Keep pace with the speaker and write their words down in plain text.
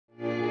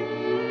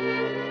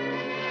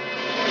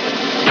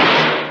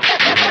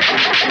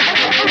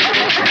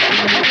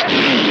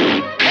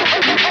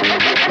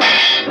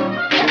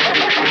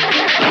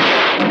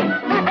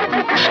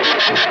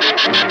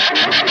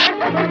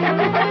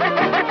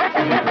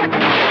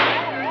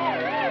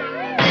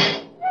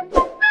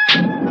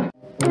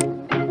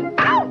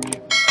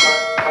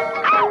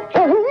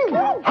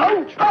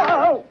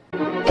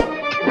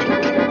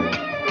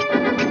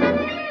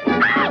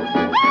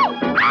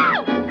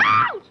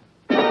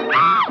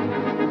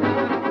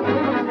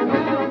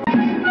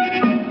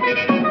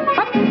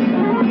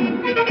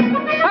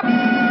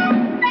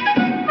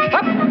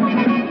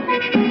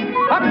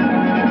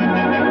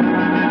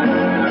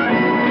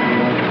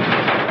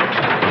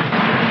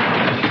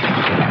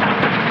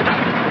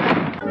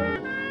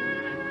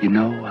You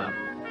know,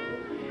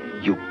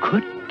 you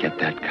could get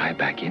that guy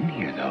back in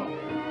here, though.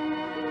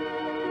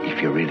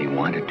 If you really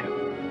wanted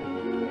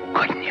to.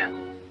 Couldn't you?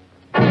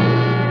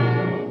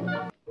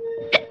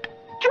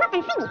 Come up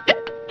and see me. Come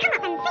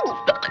up and see me.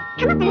 Come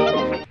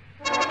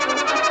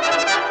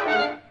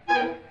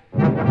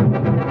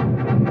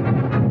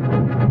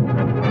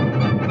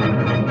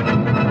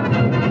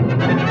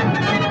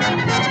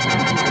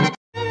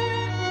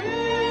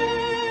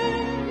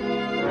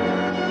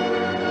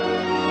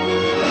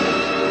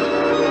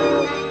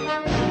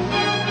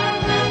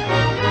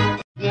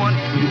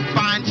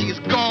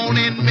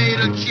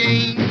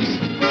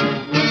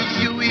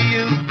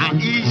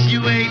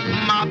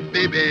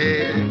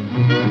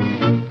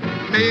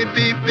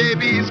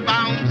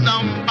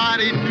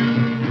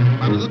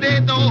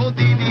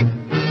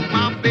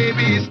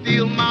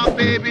up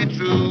and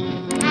see me.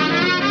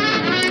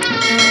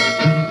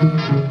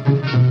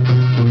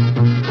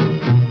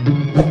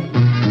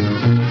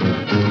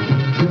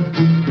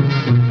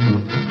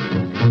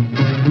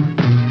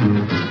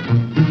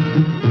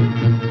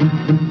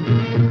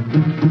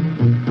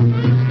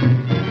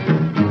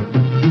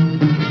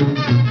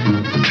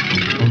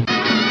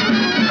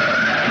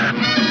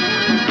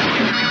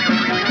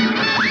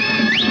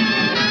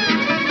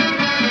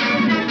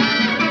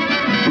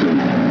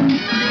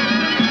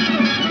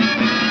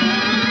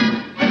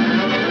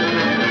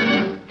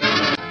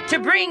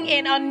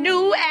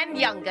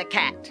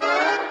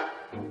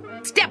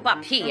 Step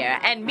up here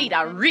and meet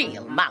a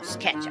real mouse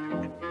catcher.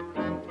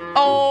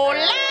 Oh,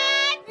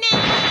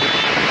 lightning!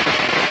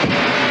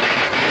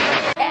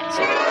 Catch.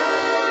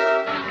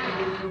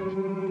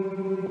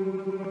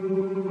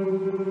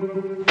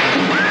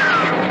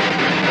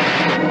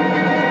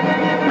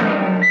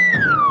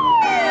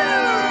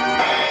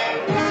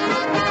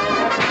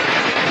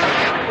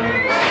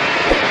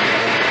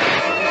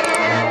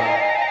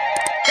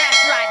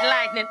 That's right,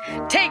 Lightning.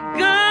 Take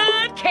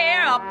good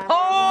care of poor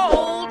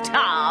old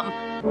Tom.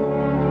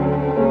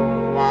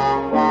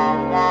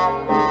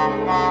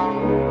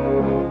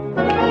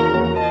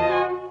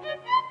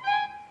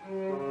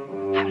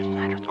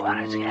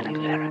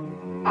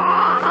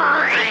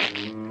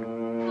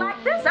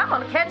 Like this, I'm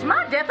gonna catch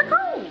my death of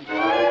cold.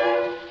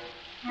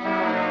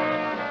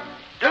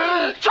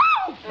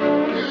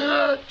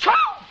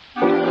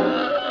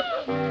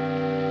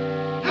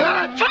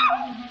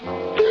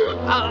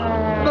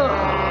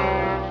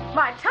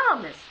 My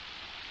Thomas,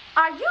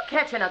 are you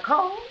catching a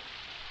cold?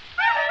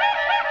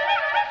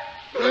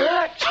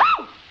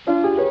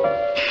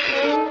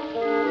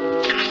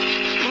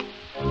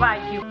 Why,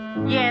 you...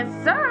 Yes,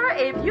 sir.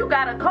 If you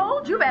got a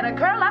cold, you better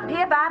curl up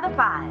here by the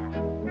fire.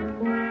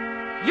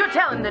 You're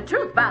telling the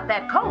truth about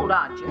that cold,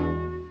 aren't you?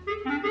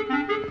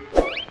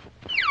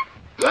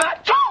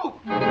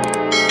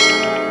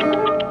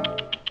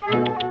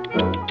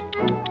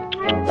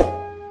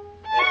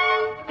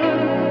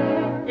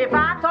 If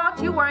I thought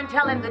you weren't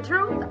telling the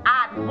truth,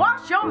 I'd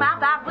wash your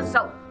mouth out with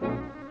soap.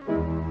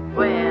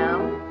 Well,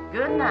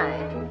 good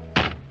night.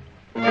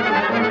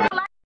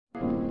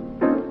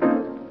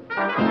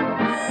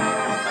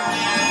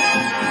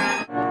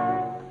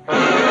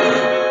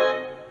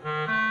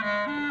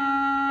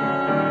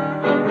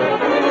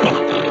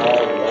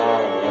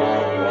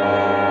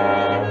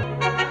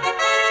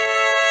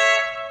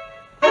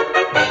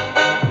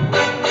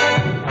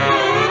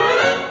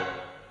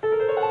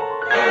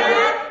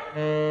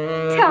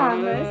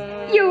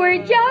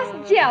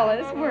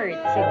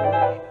 Weren't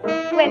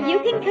you? Well, you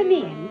can come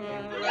in.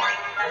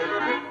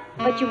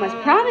 But you must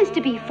promise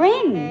to be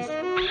friends.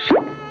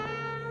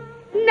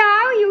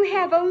 Now you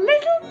have a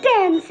little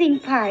dancing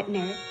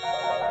partner.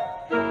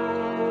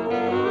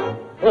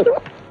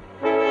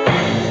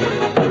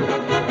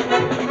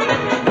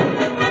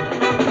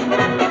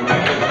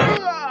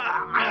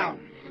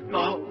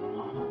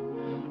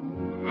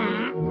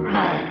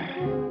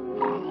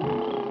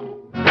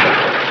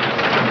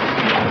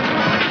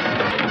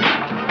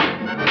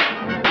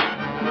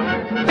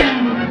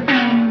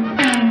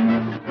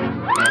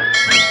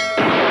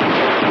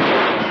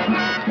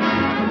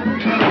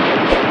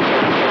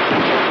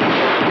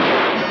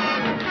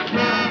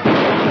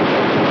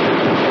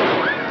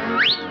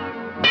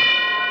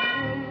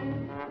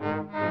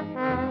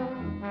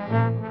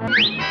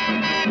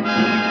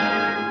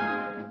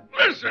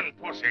 Listen,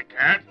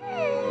 pussycat.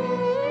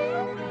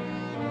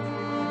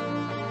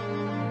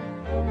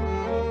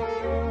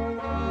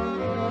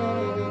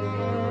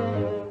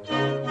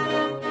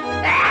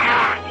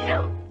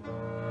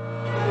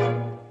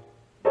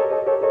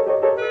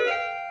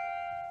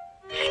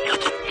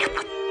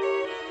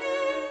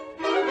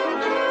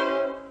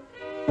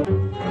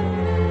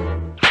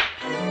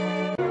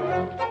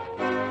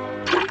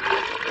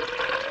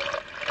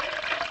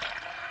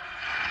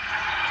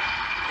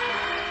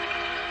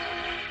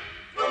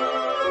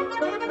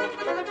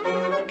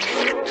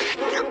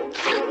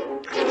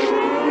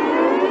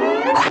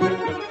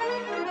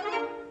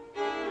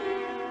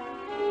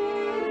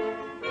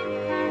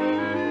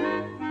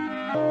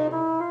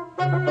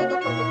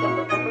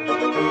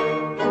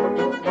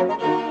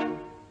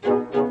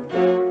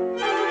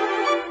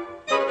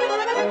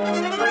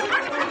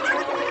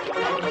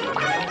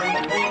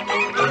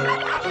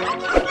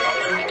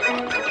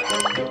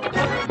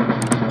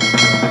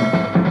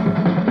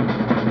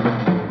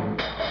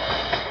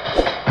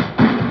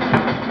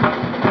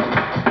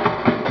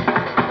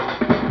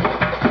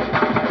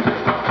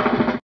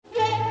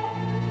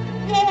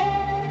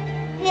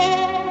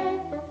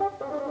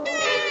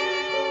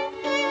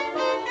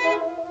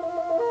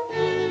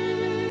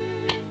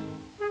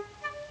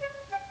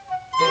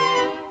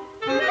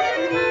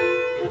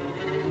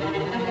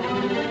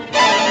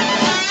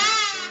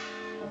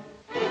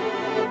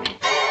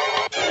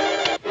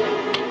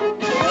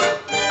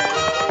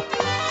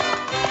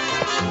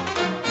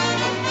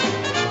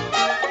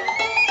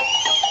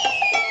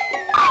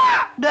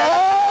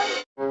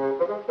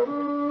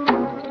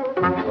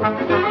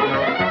 Thank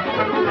you.